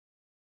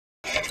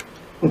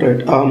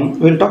Right.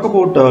 We'll talk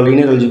about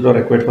linear algebra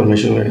required for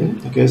machine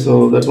learning. Okay,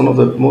 so that's one of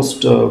the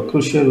most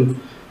crucial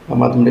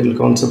mathematical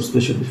concepts we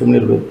should be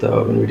familiar with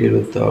when we deal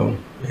with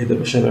either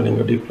machine learning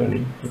or deep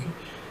learning. Okay,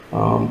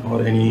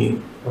 or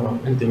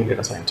anything in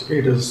data science. Okay,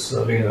 it is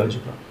linear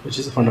algebra, which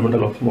is the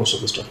fundamental of most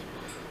of the stuff.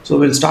 So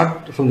we'll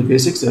start from the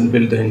basics and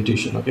build the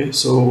intuition. Okay,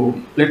 so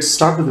let's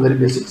start with the very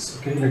basics.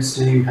 Okay, let's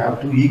say we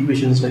have two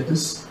equations like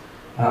this.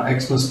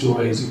 X plus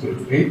 2y is equal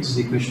to 8, this is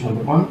equation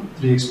number 1.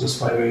 3x plus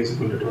 5y is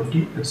equal to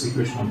 20, that's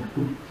equation number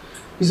 2.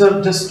 These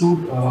are just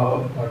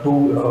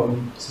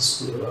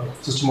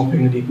system of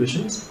linear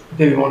equations.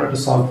 Okay, we wanted to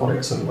solve for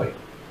x and y.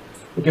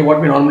 Okay, what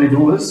we normally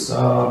do is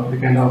we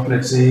kind of,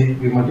 let's say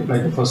we multiply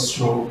the first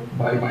row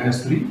by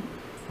minus 3,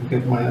 we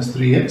get minus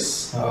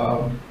 3x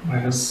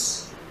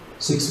minus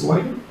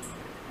 6y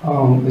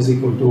is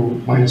equal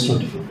to minus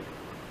 24.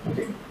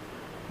 Okay.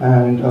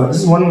 And this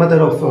is one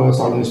method of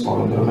solving this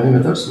problem. There are many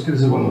methods. Okay,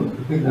 this is one method.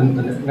 Okay, then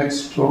the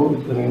next row,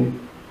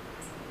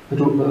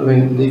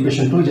 the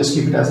equation 2, just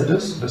keep it as it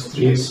is. That's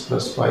 3x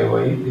plus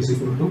 5y is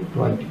equal to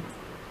 20.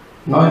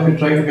 Now, if you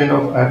try to kind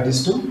of add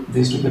these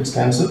two gets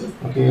cancelled.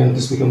 Okay, and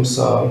this becomes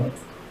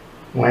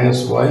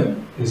minus y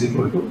is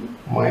equal to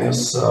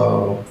minus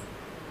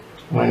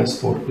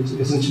 4. It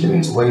essentially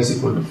means y is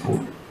equal to 4.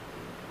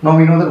 Now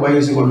we know that y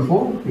is equal to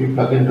 4. We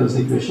plug into this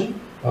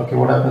equation. Okay,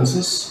 what happens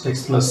is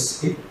x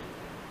plus 8.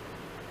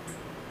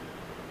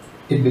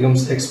 It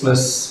becomes x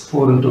plus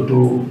 4 into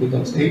 2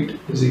 becomes 8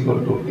 is equal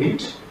to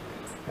 8,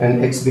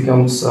 and x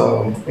becomes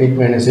 8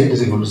 minus 8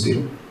 is equal to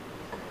 0.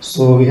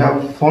 So we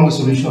have found the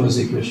solution of this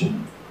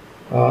equation.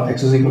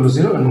 X is equal to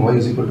 0 and y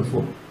is equal to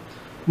 4.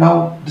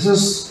 Now this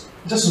is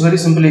just a very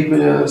simple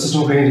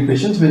system of linear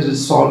equations which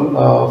is solved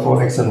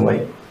for x and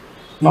y.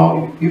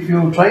 Now if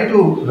you try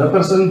to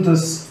represent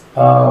this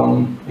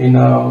in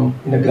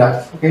a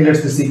graph, okay,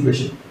 let's this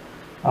equation.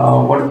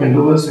 What we can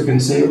do is we can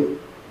say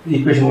the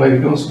equation y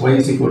becomes y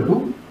is equal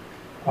to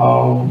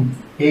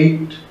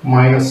 8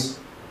 minus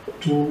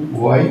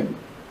 2y.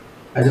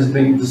 I just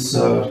bring this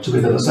to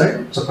the other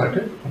side, subtract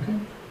it, okay,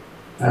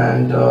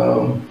 and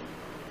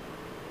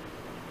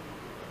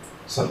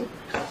sorry,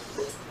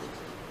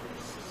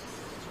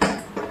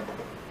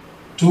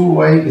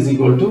 2y is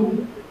equal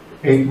to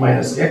 8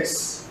 minus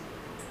x,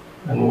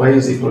 and y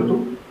is equal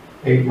to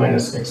 8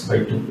 minus x by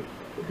 2.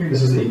 Okay,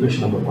 this is the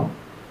equation number 1.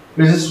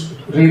 We just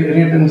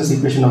rewritten this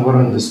equation number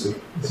 1 this way.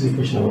 This is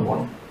equation number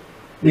 1.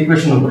 The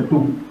equation number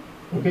 2.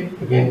 Okay,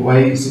 again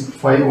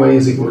 5y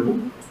is equal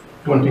to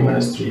 20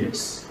 minus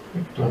 3x.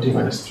 Okay, 20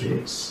 minus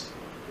 3x.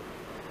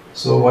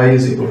 So y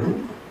is equal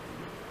to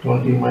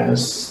 20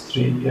 minus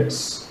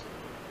 3x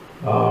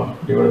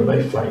divided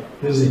by 5.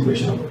 This is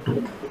equation number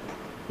 2.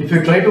 If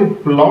you try to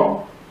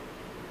plot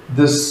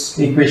this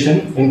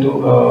equation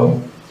into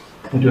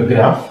a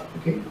graph,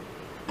 okay,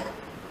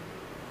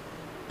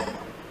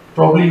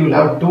 probably you will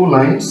have two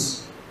lines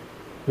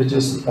which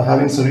is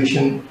having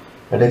solution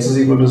at x is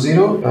equal to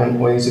 0 and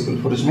y is equal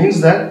to 4, which means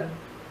that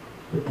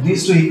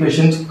these two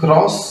equations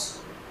cross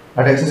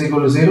at x is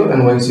equal to 0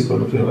 and y is equal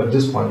to 0 at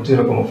this point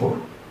 0,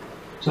 4.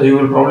 So you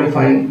will probably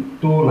find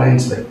two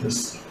lines like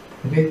this,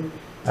 okay,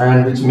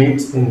 and which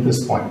meets in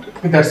this point.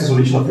 Okay, that's the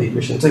solution of the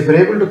equation. So if you're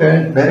able to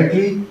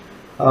directly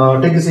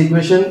take this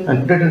equation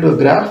and put it into a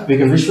graph, we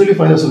can visually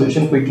find the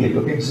solution quickly.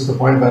 Okay, this is the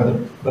point where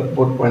the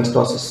both points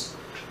crosses.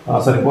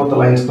 Both the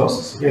lines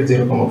crosses. Okay,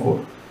 0,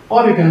 4.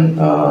 Or you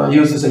can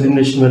use this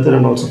elimination method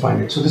and also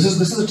find it. So this is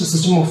a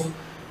system of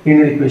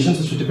linear equations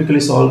which we typically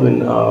solve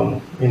in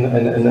a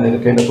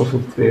kind of a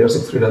 5th grade or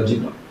 6th grade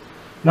algebra.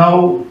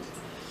 Now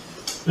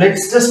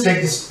let's just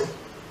take this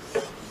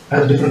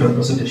as a different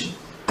representation.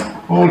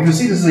 Now if you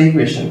see, this is the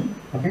equation.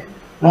 Okay.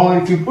 Now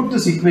if you put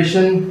this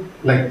equation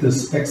like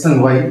this, x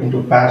and y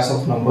into pairs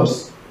of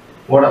numbers,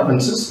 what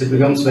happens is it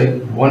becomes like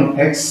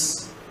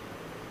 1x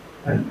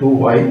and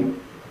 2y.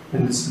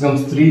 And this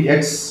becomes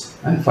 3x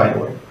and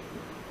 5y.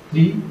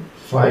 3,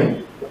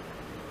 5.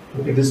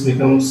 Okay, this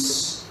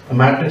becomes a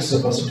matrix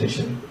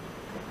representation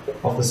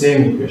of the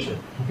same equation.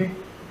 Okay,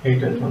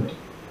 8 and 20.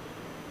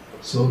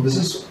 So this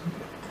is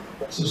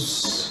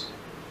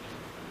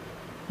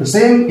the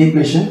same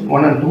equation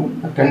 1 and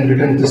 2 can be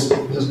written this way.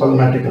 This is called the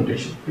matrix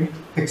notation. Okay,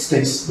 x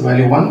takes the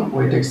value 1,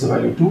 y takes the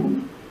value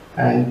 2,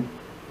 and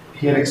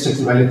here x takes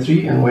the value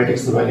 3 and y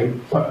takes the value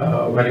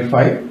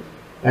 5.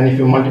 And if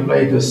you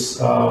multiply this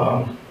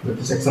with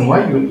this x and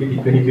y, you will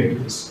equate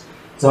to this.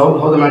 So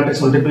how the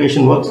matrix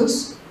multiplication works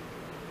is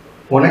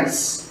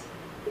 1x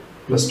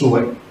plus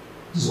 2y,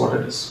 this is what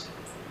it is,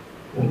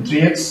 and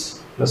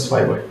 3x plus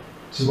 5y,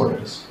 this is what it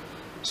is.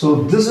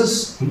 So this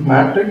is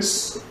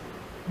matrix,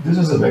 this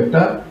is a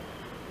vector,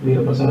 we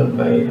represented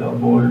by a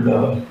bold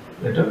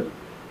letter,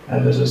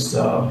 and this is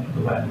the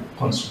value,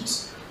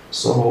 constants.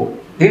 So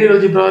linear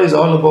algebra is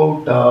all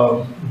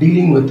about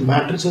dealing with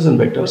matrices and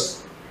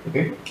vectors,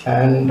 okay,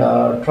 and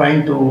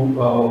trying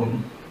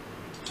to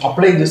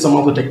apply some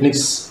of the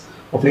techniques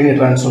of linear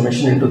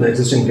transformation into the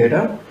existing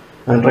data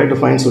and try to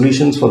find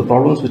solutions for the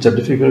problems which are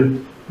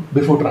difficult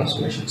before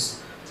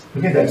transformations.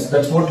 Okay,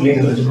 that's what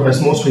linear algebra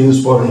is mostly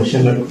used for in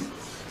machine learning.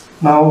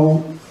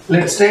 Now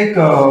let's take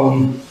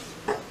a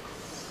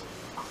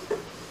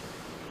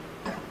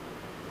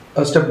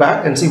step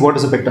back and see what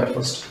is a vector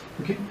first.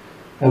 Okay,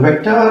 a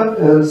vector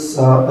is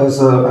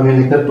I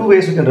mean, there are two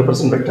ways we can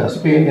represent vectors.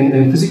 Okay,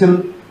 in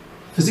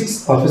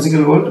physics or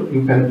physical world,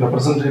 you can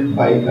represent it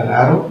by an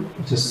arrow,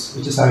 which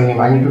is having a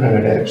magnitude and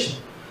a direction.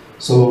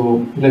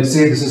 So let's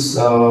say this is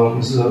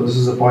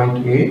a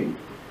point A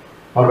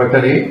or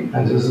vector A,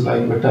 and this is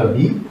like vector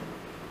B.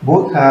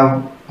 Both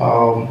have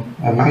a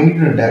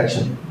magnitude and a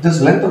direction.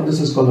 This length of this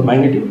is called the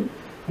magnitude,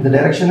 and the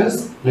direction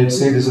is, let's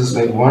say this is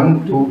like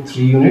 1, 2,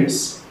 3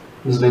 units.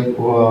 This is like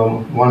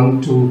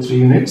 1, 2, 3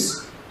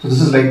 units. So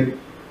this is like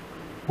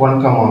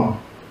 1 comma,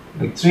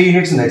 like 3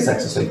 units in the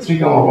x-axis, like 3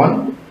 comma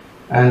 1,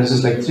 and this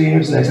is like 3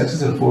 units in the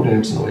x-axis and 4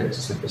 units in the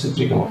y-axis, like this is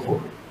 3 comma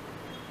 4.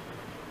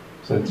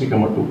 So 3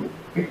 comma 2.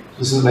 Okay,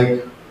 this is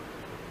like,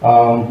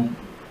 and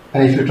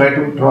if you try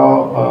to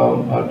draw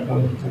a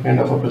kind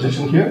of a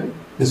projection here,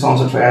 this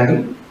forms a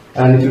triangle.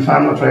 And if you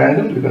form a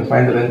triangle, you can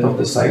find the length of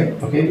this side.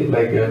 Okay,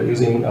 like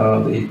using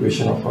the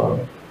equation of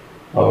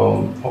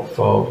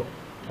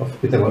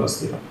Pythagoras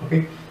theorem.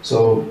 Okay,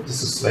 so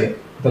this is like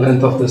the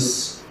length of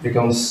this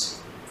becomes,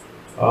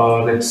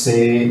 let's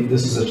say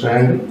this is a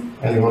triangle,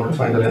 and you want to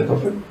find the length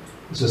of it.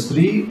 This is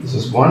 3. This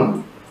is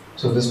 1.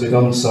 So this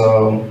becomes,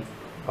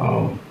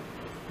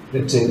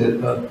 let's say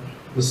that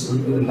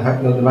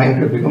the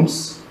magnitude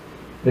becomes,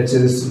 let's say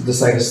this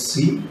side is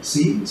c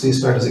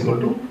squared is equal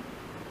to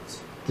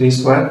 3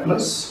 squared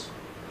plus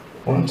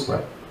 1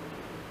 squared.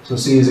 So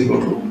c is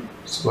equal to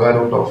square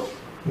root of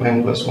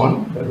 9 plus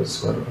 1, that is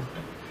square root of 10.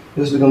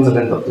 This becomes the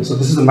length of this. So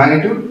this is the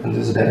magnitude and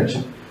this is the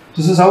direction.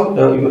 This is how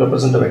you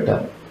represent a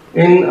vector.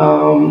 In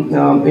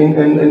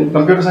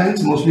computer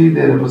science, mostly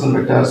they represent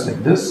vectors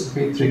like this.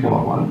 Okay, 3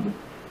 comma 1.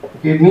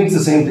 Okay, it means the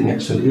same thing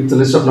actually. It's a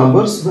list of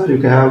numbers where you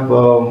can have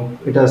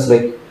it has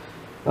like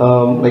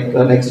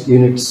an x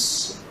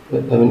units. I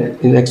mean,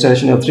 in x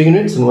direction you have 3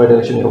 units, in y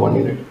direction you have 1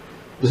 unit.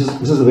 This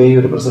is the way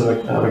you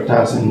represent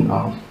vectors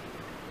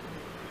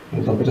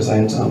in computer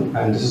science,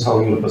 and this is how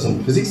you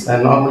represent physics.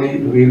 And normally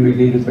we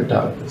deal with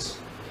vector like this.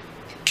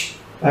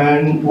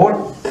 And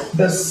what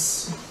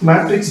does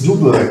matrix do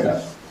to a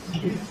vector?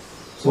 Okay.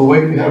 So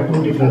why do we have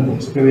two different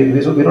things? Okay, we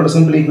wrote a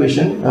simple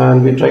equation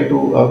and we try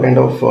to kind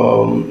of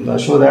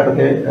show that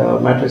okay,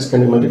 matrix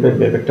can be multiplied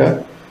by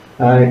vector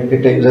and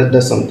it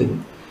does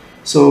something.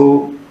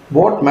 So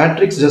what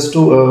matrix does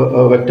to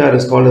a vector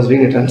is called as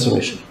linear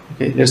transformation.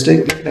 Okay, let's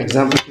take an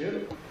example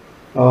here.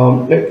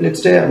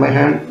 Let's say my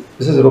hand.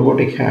 This is a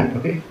robotic hand.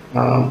 Okay,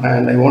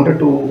 and I wanted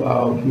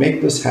to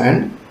make this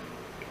hand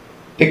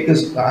take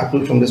this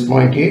apple from this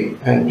point A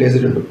and place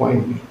it into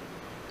point B.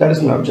 That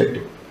is my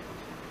objective.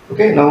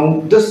 Okay,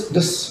 now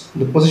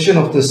the position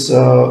of this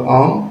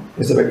arm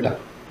is a vector.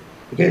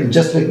 Okay,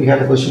 just like we had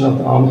the position of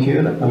the arm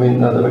here, I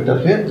mean the vector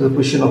here, the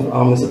position of the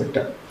arm is a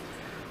vector.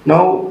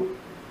 Now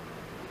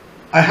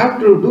I have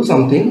to do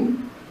something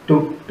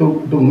to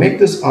make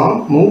this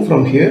arm move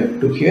from here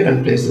to here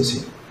and place this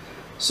here.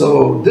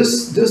 So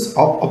this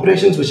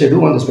operations which I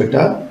do on this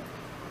vector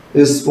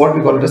is what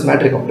we call it as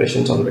matrix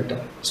operations on the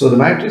vector. So the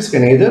matrix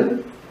can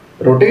either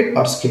rotate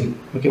or scale.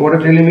 Okay, what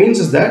it really means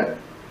is that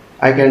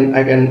I can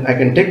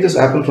take this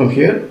apple from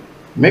here,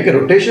 make a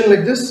rotation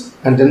like this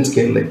and then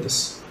scale like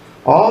this,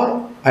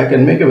 or I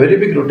can make a very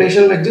big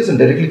rotation like this and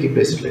directly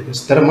place it like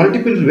this. There are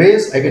multiple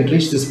ways I can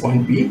reach this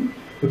point B.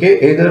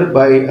 Okay, either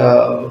by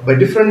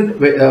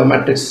different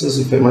matrices.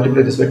 If I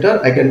multiply this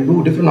vector, I can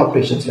do different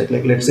operations. Like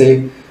let's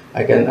say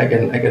I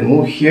can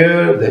move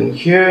here, then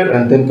here,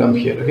 and then come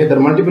here. Okay, there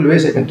are multiple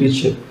ways I can reach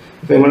here.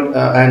 If I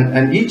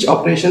and each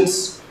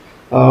operations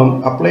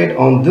applied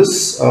on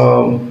this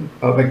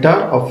vector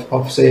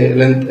of say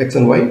length x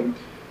and y,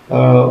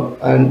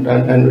 and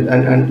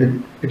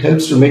it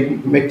helps to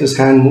make this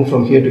hand move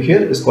from here to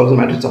here is called the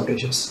matrix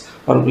operations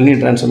or linear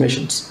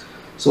transformations.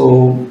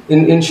 So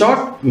in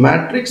short,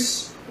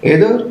 matrix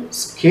either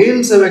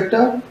scales a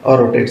vector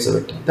or rotates a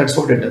vector. That's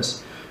what it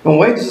does. Now,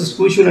 why this is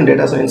crucial in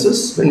data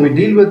sciences? When we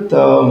deal with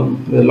a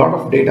lot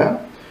of data,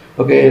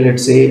 okay,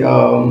 let's say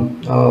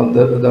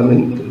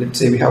let's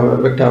say we have a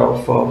vector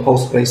of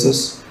house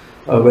prices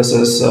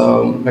versus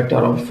vector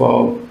of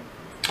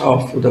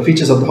the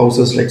features of the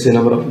houses, like say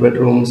number of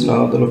bedrooms,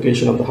 the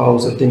location of the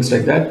house, and things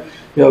like that.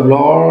 We have a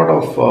lot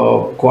of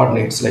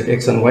coordinates like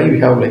x and y.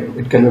 We have like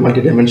it can be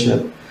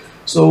multidimensional.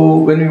 So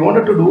when we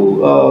wanted to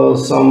do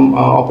some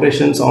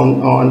operations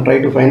on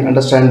try to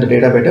understand the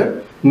data better,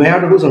 we may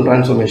have to do some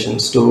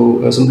transformations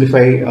to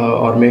simplify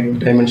or make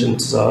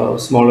dimensions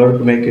smaller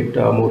to make it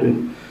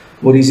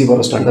more easy for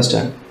us to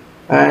understand.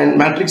 And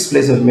matrix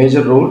plays a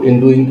major role in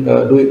doing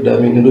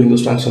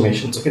those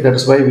transformations. Okay, that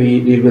is why we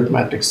deal with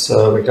matrix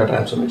vector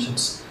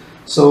transformations.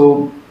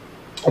 So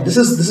this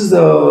is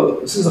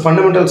the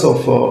fundamentals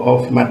of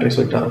matrix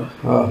vector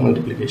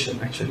multiplication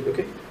actually.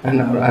 Okay,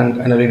 and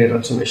a linear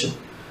transformation.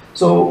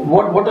 So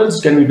what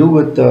else can we do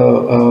with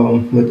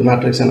the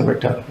matrix and a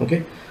vector?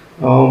 Okay,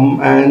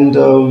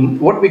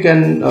 what we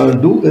can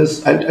do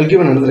is I'll give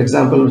another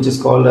example, which is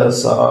called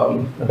as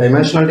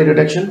dimensionality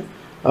detection.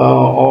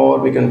 or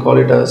we can call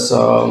it as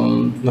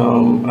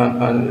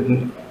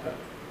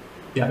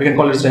yeah, we can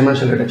call it as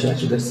dimensional reduction.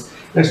 Actually,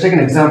 let's take an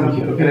example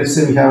here. Okay, let's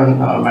say we have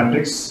a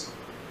matrix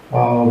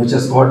which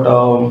has got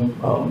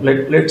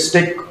let's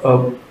take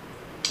the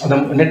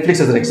Netflix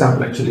as an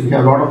example. Actually, we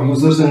have a lot of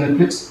users in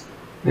Netflix.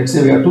 Let's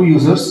say we have 2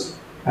 users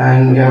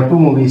and we have 2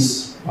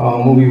 movies,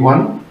 movie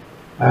 1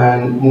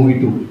 and movie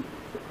 2.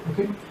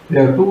 Okay, we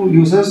have 2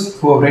 users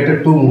who have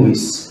rated 2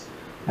 movies,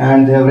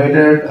 and they have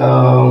rated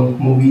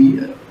movie,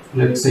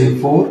 let's say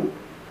 4,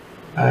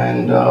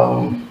 and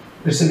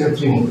let's say we have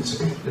 3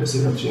 movies. Okay, let's say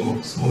we have 3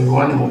 movies: movie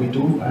 1, movie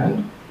 2,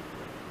 and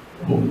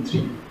movie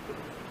 3.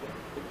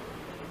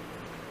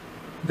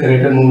 They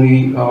rated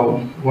movie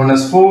 1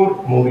 as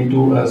 4, movie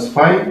 2 as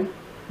 5.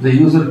 The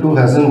user 2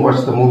 hasn't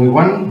watched the movie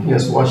 1, he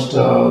has watched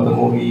the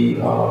movie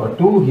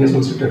 2, he has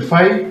rated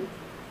 5,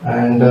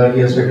 and he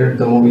has rated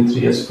the movie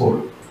 3 as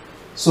 4.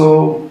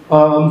 So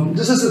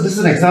this is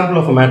an example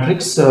of a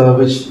matrix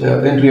which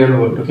in real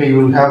world, okay, you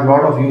will have a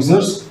lot of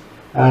users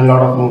and a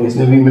lot of movies,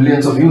 maybe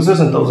millions of users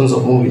and thousands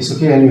of movies,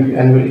 okay,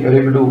 and you're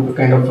able to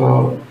kind of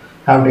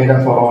have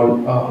data for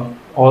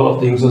all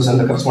of the users and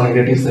the corresponding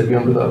ratings that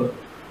given to the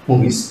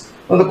movies.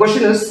 Now the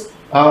question is,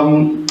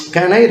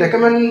 can I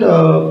recommend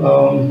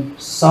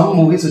some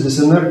movies which is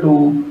similar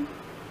to,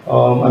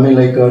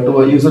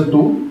 to a user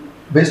 2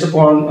 based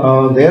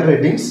upon their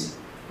ratings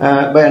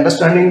by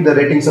understanding the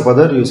ratings of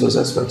other users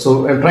as well.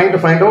 So I'm trying to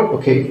find out,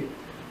 okay,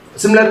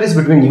 similarities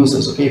between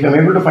users. Okay, if I'm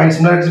able to find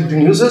similarities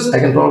between users, I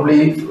can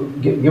probably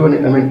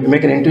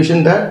make an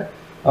intuition that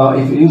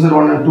if user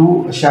 1 and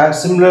 2 share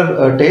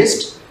similar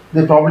taste,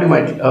 they probably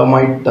might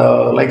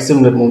like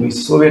similar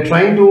movies. So we're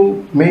trying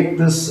to make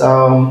this,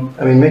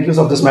 make use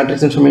of this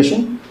matrix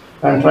information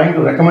and trying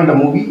to recommend a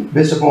movie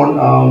based upon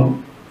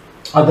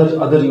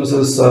other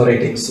users'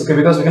 ratings. Okay,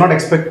 because we cannot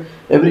expect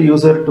every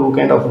user to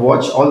kind of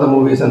watch all the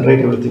movies and rate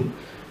everything.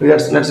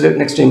 That's next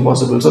to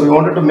impossible. So we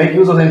wanted to make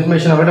use of the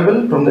information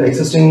available from the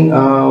existing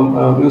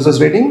users'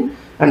 rating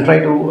and try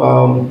to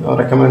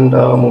recommend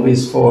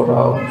movies for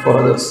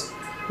others.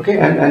 Okay,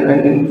 and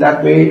in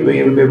that way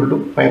we will be able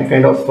to find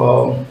kind of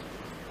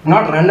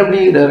not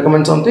randomly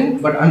recommend something,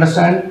 but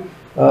understand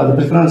the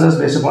preferences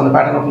based upon the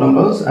pattern of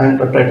numbers and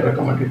try to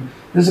recommend it.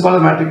 This is called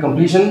the matrix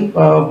completion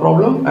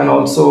problem, and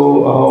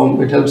also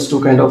it helps to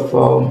kind of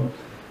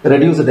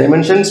reduce the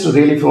dimensions to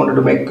really, if you wanted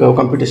to make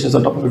computations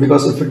on top of it,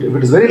 because if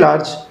it is very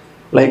large,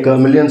 like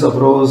millions of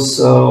rows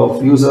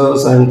of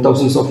users and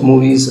thousands of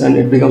movies, and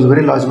it becomes a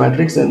very large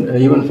matrix, and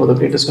even for the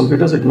greatest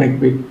computers it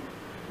makes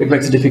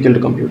it difficult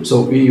to compute.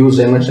 So we use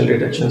dimensional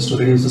reductions to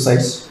reduce the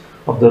size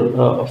of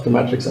the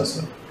matrix as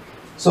well.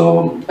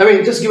 So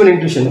just give an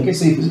intuition. Okay,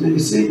 so you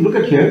see, look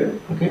at here.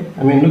 Okay,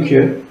 look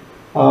here.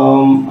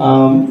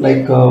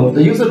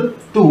 The user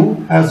 2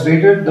 has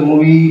rated the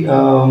movie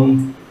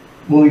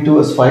 2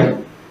 as 5.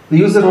 The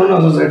user 1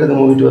 also rated the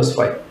movie 2 as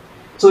 5.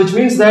 So which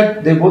means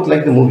that they both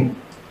like the movie.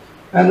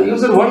 And the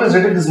user 1 has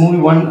rated this movie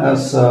 1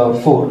 as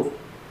 4.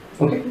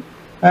 Okay,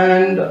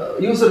 and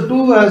user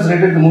 2 has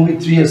rated the movie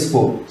 3 as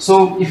 4.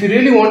 So if you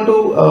really want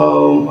to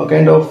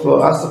kind of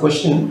ask the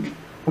question,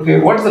 okay,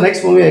 what is the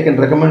next movie I can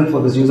recommend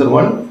for this user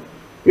 1?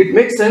 It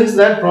makes sense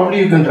that probably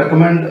you can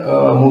recommend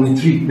movie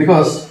 3,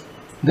 because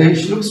they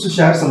looks to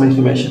share some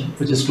information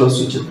which is close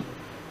to each other.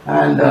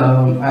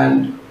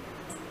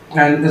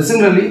 And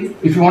similarly,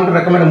 if you want to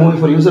recommend a movie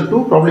for user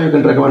 2, probably you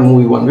can recommend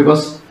movie 1,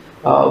 because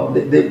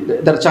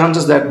there are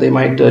chances that they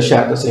might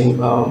share the same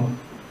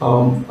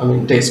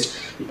taste.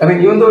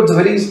 Even though it's a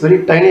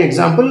very tiny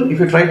example, if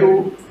you try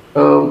to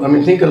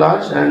think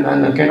large and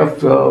kind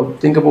of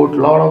think about a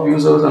lot of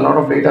users and a lot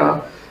of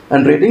data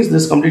and ratings,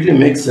 this completely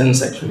makes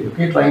sense actually.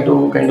 Okay, trying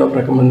to kind of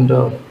recommend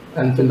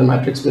and fill the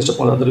matrix based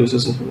upon other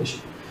users'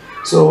 information.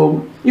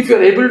 So if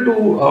you're able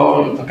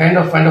to kind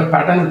of find a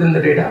pattern within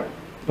the data,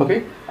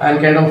 okay, and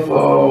kind of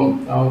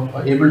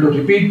able to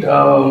repeat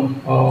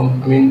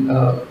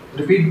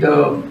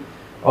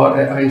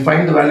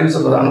find the values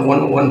of the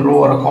one row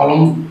or a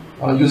column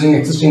using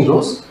existing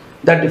rows,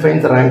 that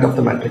defines the rank of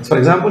the matrix. For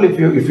example, if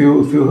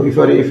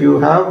you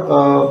have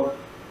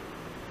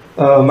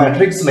a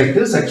matrix like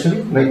this,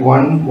 actually, like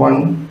 1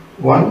 1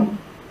 1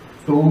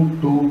 2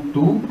 2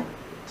 2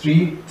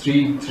 3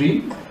 3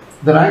 3,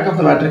 the rank of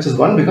the matrix is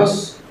 1,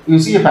 because you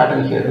see a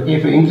pattern here. Okay,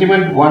 if you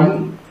increment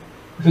 1,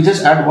 if you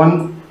just add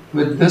 1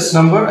 with this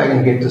number, I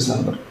can get this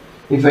number.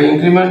 If I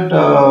increment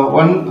if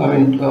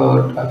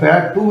I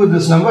add 2 with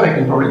this number, I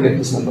can probably get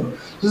this number.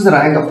 This is the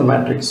rank of the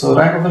matrix. So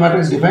rank of the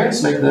matrix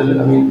defines like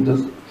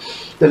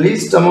the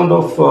least amount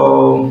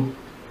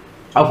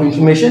of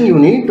information you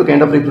need to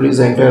kind of reproduce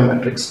the entire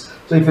matrix.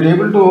 So if you're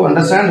able to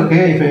understand,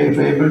 okay, if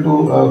you're able to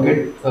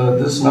get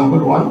this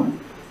number 1,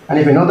 and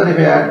if I know that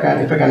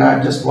if I can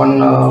add just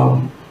one,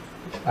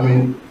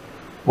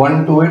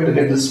 1 to it to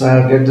get this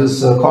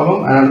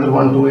column, and another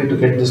 1 to it to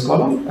get this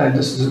column, and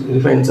this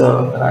defines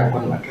a rank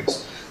 1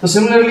 matrix. So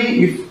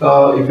similarly, if you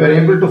are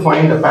able to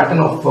find a pattern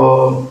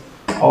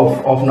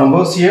of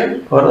numbers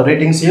here or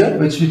ratings here,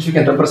 which we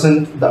can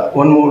represent the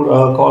one more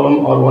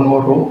column or one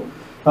more row,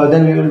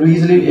 then we will be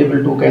easily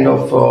able to kind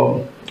of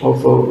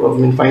I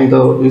mean, find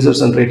the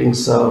users and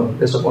ratings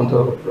based upon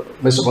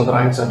the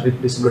ranks and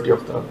reproducibility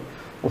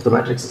of the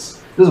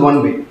matrices. This is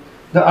one way.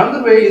 The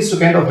another way is to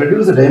kind of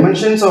reduce the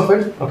dimensions of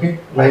it. Okay,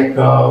 like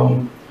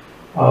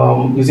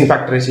using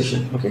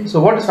factorization. Okay, so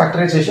what is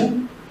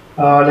factorization?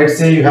 Let's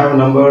say you have a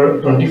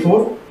number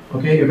 24.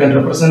 Okay, you can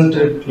represent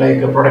it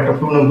like a product of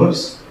two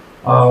numbers,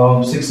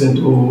 6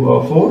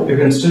 into 4. You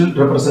can still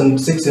represent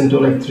 6 into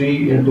like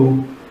 3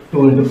 into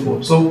 2 into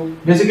 4. So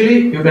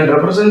basically you can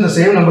represent the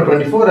same number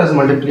 24 as a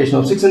multiplication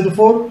of 6 into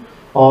 4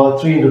 or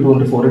 3 into 2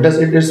 into 4. It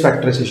is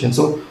factorization.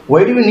 So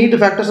why do we need to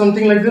factor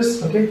something like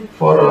this? Okay,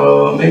 for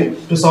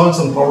to solve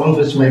some problems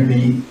which might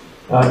be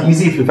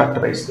easy if you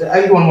factorize.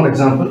 I'll give one more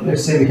example.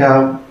 Let's say we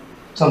have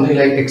something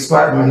like x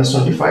squared minus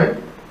 25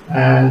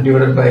 and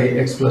divided by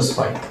x plus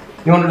 5.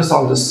 You wanted to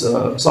solve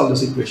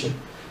this equation.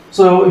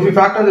 So if you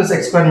factor this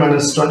x squared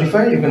minus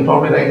 25, you can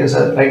probably write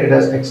it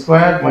as x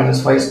squared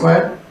minus 5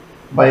 squared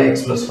by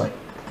x plus 5.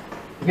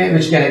 Okay,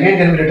 which can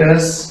be written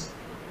as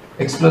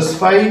x plus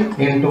 5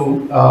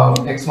 into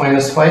x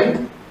minus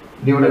 5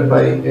 divided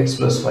by x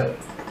plus 5.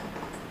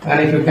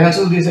 And if you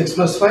cancel these x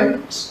plus 5,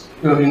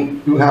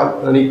 you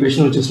have an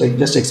equation which is like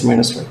just x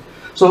minus 5.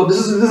 So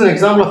this is an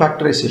example of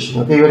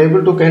factorization. Okay, you are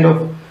able to kind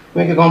of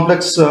make a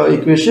complex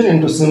equation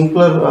into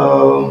simpler,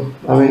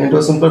 into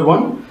a simpler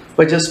one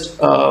by just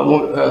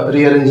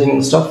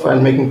rearranging stuff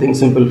and making things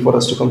simple for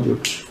us to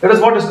compute. That is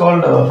what is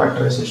called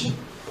factorization.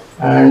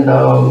 And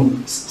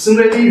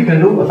similarly, you can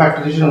do a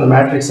factorization on the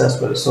matrix as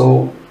well.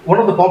 So one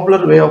of the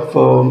popular way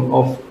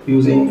of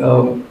using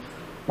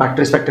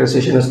matrix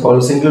factorization is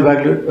called singular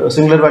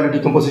value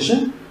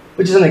decomposition,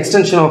 which is an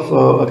extension of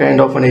a kind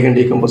of an eigen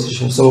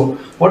decomposition. So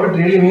what it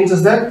really means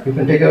is that you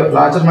can take a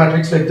larger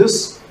matrix like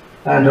this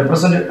and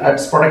represent it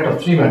as product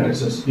of three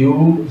matrices: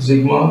 U,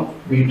 sigma,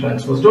 V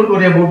transpose. Don't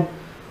worry about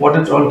what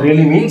it all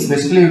really means.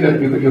 Basically,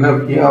 you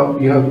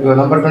have your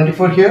number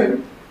 24 here,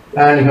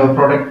 and you have a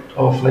product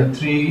of like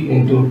 3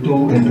 into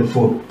 2 into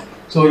 4.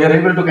 So you are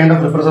able to kind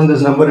of represent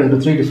this number into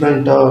three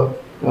different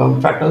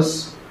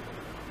factors.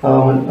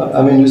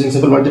 Using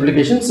simple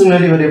multiplication.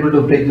 Similarly, we are able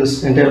to break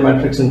this entire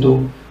matrix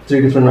into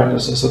three different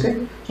matrices.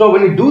 Okay. So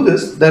when you do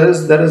this, there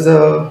is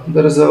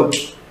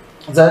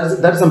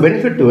some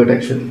benefit to it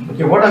actually.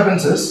 Okay. What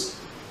happens is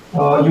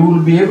you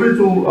will be able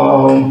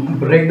to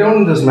break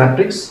down this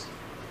matrix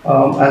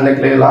and like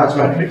a large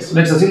matrix.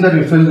 Let's assume that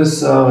we fill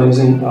this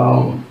using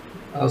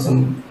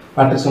some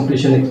matrix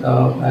completion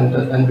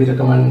and we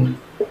recommend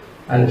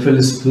and fill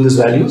this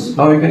values.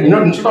 Now you can,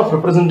 instead of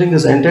representing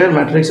this entire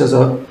matrix as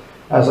a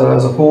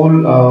whole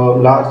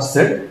large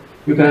set,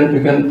 you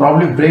can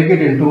probably break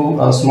it into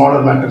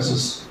smaller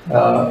matrices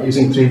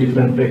using three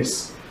different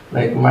breaks,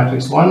 like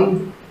matrix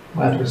 1,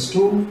 matrix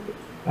 2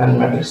 and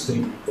matrix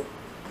 3.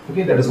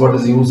 Okay, that is what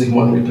is U,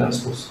 sigma, V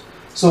transpose.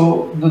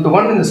 So the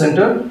one in the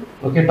center,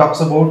 okay, talks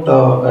about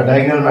a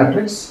diagonal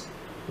matrix,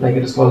 like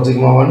it is called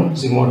sigma 1,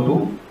 sigma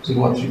 2,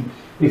 sigma 3.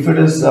 If it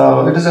is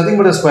nothing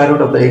but a square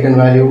root of the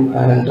eigenvalue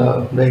and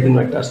the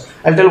eigenvectors.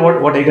 I'll tell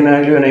what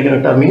eigenvalue and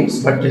eigenvector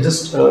means, but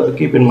just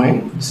keep in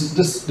mind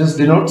this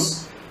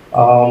denotes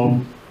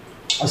like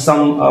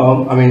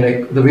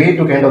the way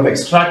to kind of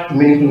extract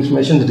meaningful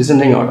information in the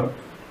descending order.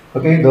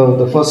 Okay,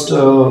 the first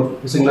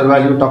singular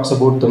value talks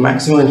about the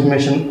maximum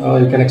information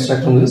you can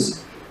extract from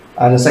this,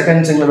 and the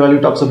second singular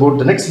value talks about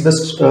the next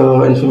best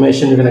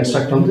information you can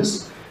extract from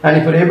this. And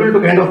if you're able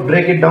to kind of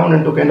break it down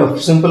into kind of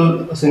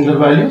simple singular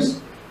values,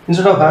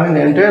 instead of having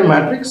the entire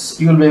matrix,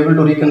 you will be able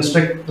to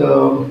reconstruct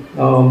the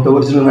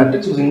original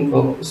matrix using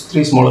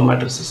three smaller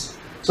matrices.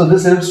 So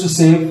this helps to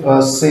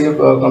save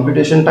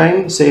computation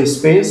time, save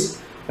space,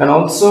 and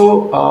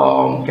also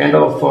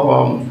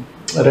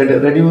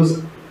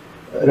reduce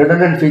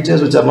redundant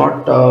features which are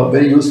not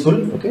very useful.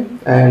 Okay,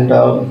 and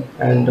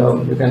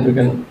you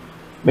can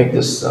make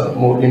this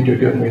more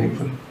intuitive and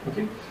meaningful.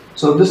 Okay.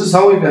 So this is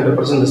how you can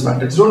represent this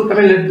matrix. If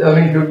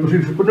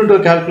you put it into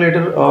a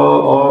calculator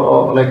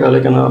or like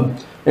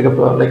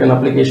an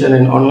application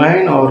in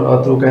online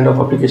or through kind of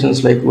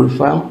applications like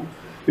Wolfram,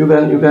 you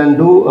can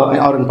do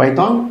or in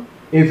Python.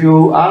 If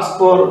you ask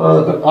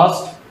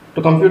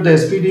to compute the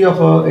SPD of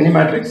any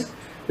matrix,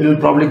 it will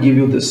probably give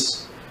you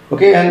this.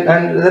 Okay, and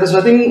there is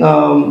nothing.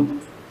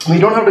 We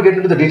don't have to get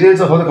into the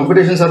details of how the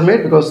computations are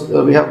made because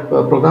we have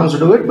programs to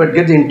do it. But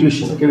get the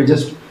intuition. Okay, we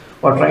just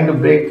are trying to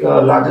break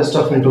larger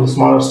stuff into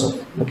smaller stuff.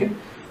 Okay.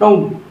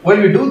 Now,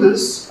 while we do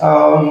this,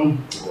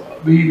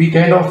 we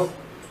kind of,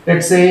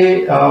 let's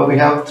say we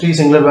have three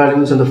singular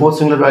values and the fourth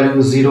singular value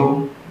is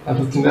 0 and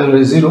fifth singular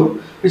value is 0,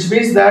 which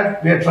means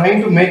that we are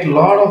trying to make a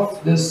lot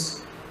of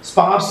this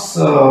sparse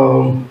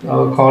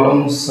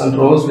columns and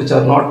rows which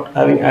are not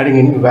adding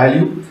any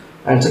value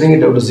and setting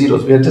it out to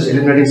zeros. We are just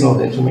eliminating some of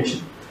the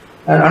information.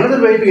 And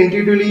another way to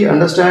intuitively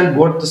understand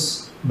what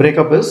this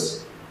breakup is,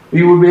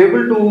 we would be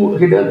able to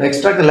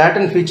extract the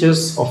latent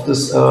features of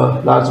this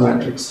large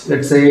matrix.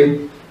 Let's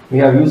say we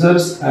have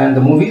users and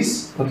the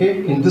movies.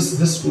 Okay, in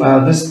this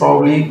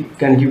probably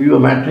can give you a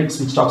matrix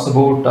which talks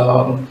about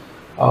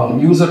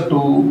user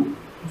to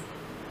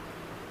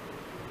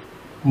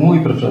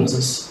movie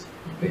preferences.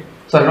 Okay,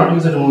 sorry, not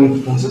user to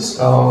movie preferences,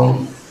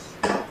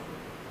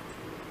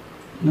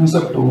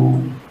 user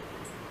to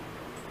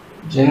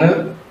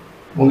genre,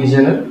 movie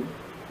genre,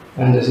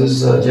 and this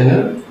is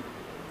genre,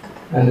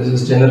 and this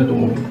is genre to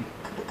movie.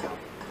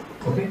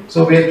 Okay,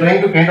 so we are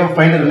trying to kind of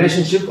find a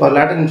relationship or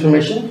latent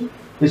information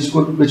which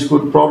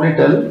could probably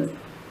tell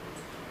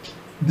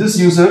this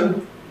user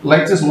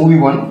likes this movie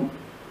 1,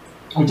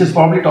 which is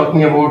probably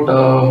talking about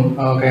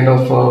kind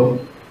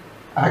of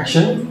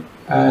action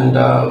and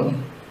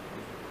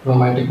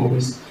romantic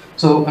movies.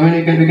 So I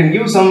mean, we can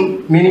give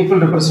some meaningful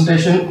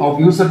representation of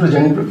user to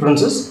genre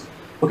preferences.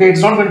 Okay,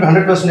 it's not going to be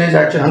 100%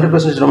 action,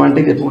 100%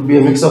 romantic. It would be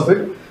a mix of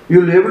it. You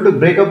will be able to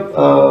break up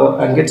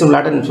and get some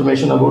latent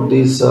information about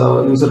these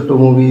user to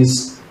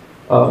movies,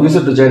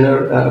 user to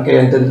genre. Okay,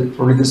 and then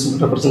probably this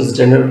represents the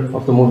genre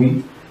of the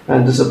movie,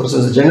 and this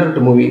represents the genre to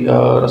movie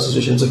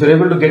association. So if you're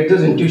able to get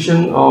this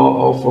intuition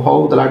of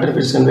how the latent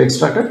features can be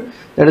extracted,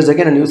 that is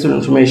again a useful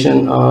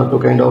information to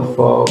kind of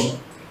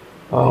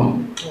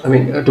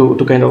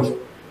to kind of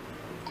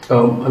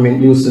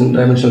use in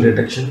dimensional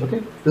detection.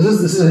 Okay, this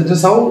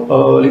is how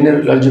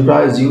linear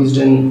algebra is used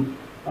in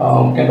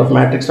kind of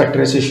matrix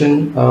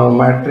factorization,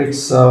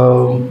 matrix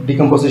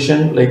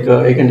decomposition, like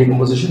eigen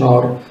decomposition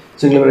or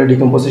singular value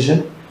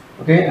decomposition.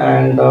 Okay,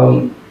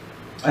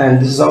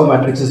 and this is how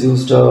matrix is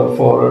used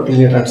for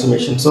linear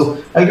transformation.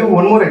 So I'll give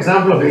one more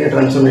example of linear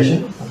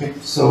transformation. Okay,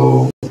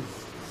 so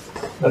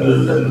that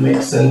will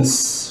make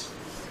sense.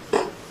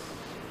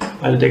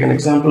 I'll take an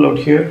example out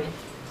here.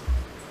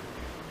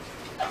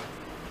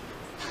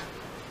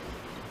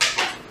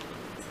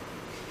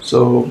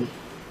 So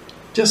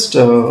just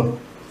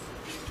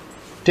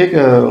take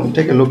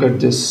a look at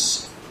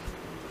this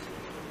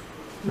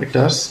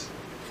vectors.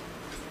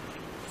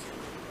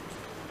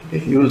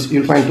 Okay, you'll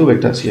find two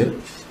vectors here.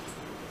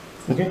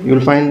 Okay,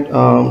 you'll find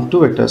two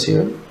vectors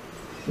here,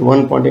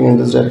 one pointing in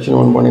this direction,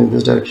 one pointing in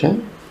this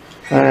direction.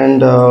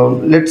 And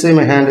let's say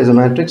my hand is a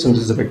matrix and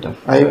this is a vector.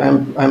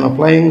 I'm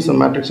applying some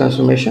matrix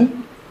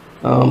transformation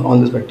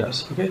on these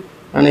vectors. Okay,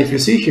 and if you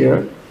see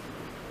here,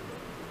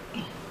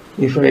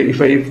 if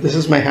this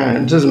is my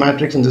hand, this is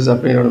matrix and this is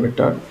applied on a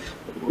vector,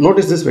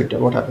 notice this vector,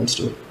 what happens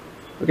to it.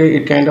 Okay,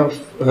 it kind of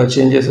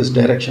changes its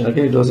direction.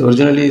 Okay, it was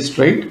originally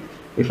straight.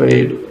 If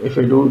I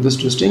do this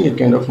twisting, it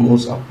kind of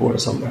moves upward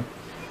somewhere.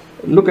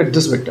 Look at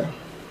this vector.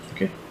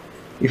 Okay,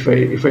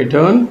 if I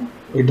turn,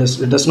 it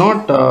does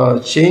not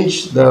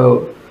change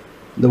the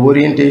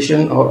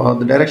orientation or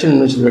the direction in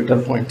which the vector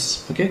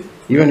points. Okay,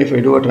 even if I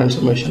do a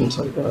transformation,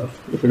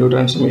 if I do a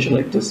transformation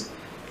like this,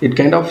 it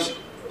kind of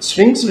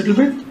shrinks a little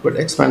bit but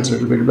expands a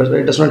little bit, but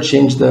it does not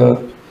change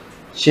the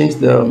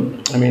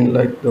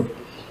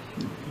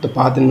the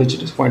path in which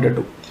it is pointed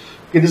to.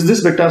 Okay,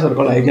 these vectors are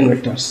called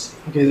eigenvectors.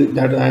 Okay,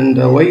 that, and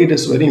why it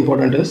is very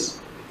important is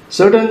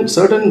certain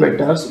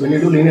vectors, when you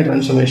do linear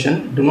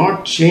transformation, do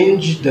not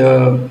change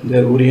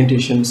their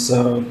orientations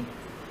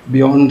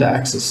beyond the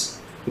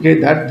axis. Okay,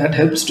 that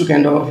helps to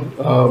kind of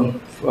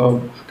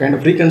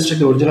reconstruct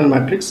the original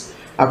matrix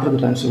after the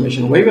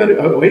transformation. Why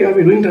are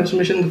we doing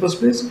transformation in the first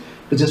place?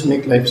 To just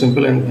make life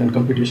simple and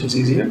computations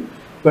easier.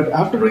 But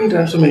after doing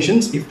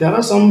transformations, if there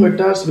are some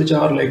vectors which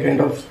are like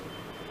kind of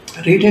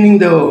retaining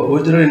the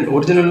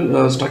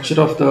original structure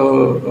of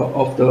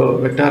the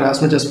vector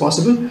as much as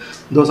possible,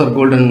 those are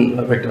golden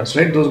vectors,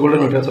 right? Those golden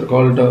vectors are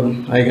called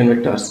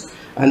eigenvectors,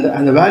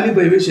 and the value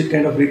by which it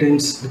kind of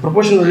retains, the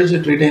proportion by which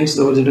it retains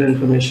the original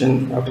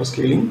information after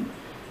scaling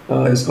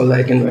is called the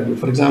eigenvalue.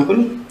 For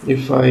example,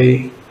 if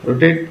I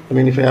rotate,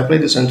 if I apply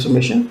this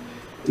transformation,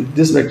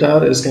 this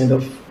vector is kind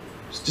of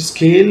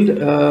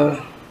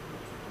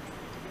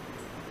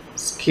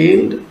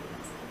scaled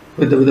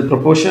with the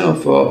proportion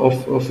of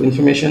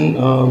information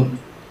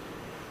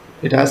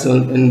it has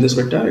in this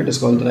vector, it is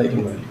called the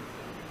eigenvalue.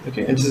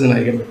 Okay, and this is an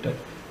eigenvector,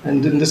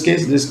 and in this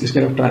case, this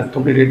kind of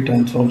completely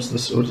transforms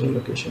this original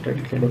location, right?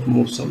 It kind of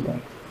moves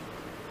somewhere.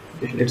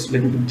 Okay, let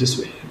me put it this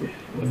way. Okay,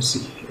 let's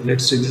see.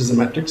 Let's say this is a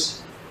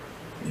matrix.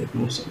 It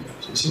moves somewhere.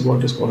 So this is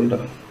what is called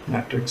a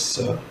matrix.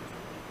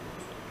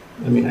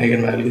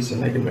 Eigenvalues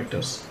and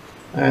eigenvectors,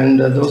 and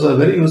those are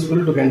very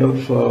useful to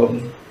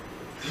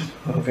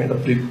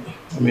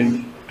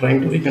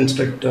trying to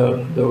reconstruct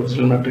the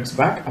original matrix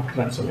back after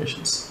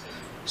transformations.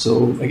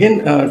 So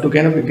again, to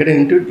kind of get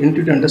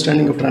into the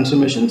understanding of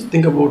transformations,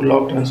 think about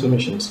log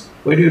transformations.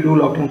 Why do you do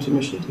log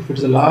transformations? If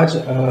it's a large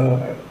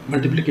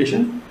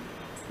multiplication,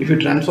 if you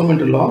transform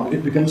into log,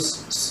 it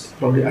becomes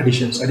probably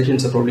additions.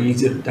 Additions are probably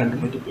easier than to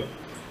multiply.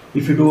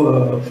 If you do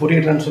a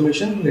Fourier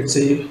transformation, let's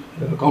say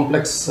a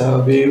complex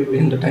wave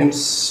in the time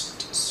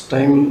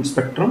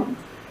spectrum,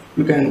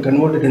 you can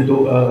convert it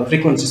into a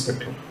frequency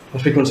spectrum, a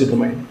frequency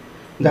domain.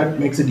 That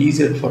makes it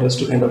easier for us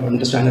to kind of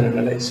understand and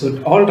analyze.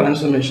 So all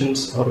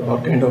transformations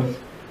are kind of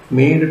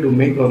made to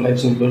make our life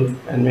simple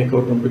and make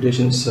our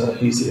computations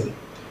easier.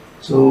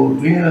 So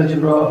linear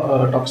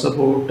algebra talks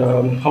about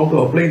how to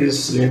apply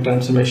these linear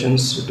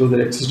transformations to the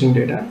existing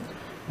data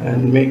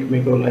and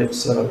make our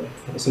lives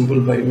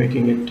simple by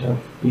making it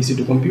easy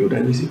to compute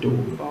and easy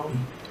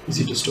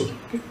to store.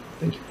 Okay,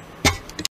 thank you.